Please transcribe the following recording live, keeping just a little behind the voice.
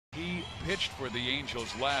pitched for the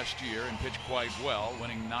Angels last year and pitched quite well,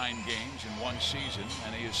 winning 9 games in 1 season,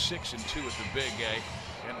 and he is 6-2 at the Big A.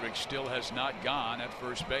 Hendricks still has not gone at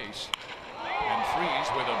first base. And Freese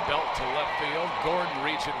with a belt to left field. Gordon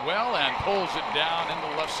reads it well and pulls it down in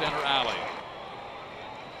the left center alley.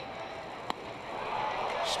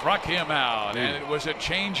 Struck him out, and it was a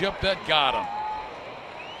changeup that got him.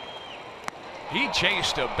 He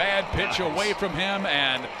chased a bad pitch away from him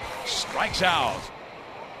and strikes out.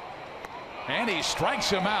 And he strikes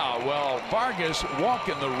him out. Well, Vargas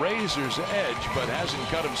walking the razor's edge, but hasn't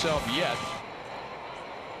cut himself yet.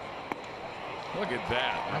 Look at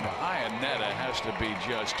that. Iannetta has to be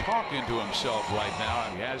just talking to himself right now.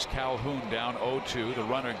 He has Calhoun down 0-2. The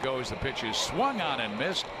runner goes. The pitch is swung on and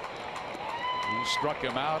missed. He struck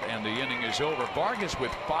him out, and the inning is over. Vargas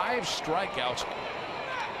with 5 strikeouts.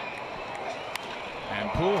 And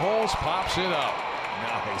Pujols pops it up.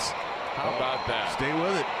 Nice. How about that? Stay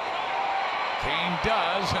with it. Kane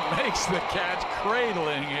does and makes the catch,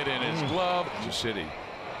 cradling it in his glove. The City.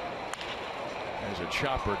 There's a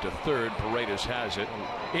chopper to third. Paredes has it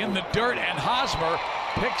in the dirt, and Hosmer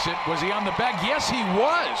picks it. Was he on the bag? Yes, he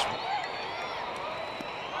was.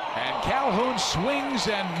 And Calhoun swings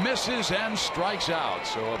and misses and strikes out.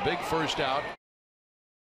 So a big first out.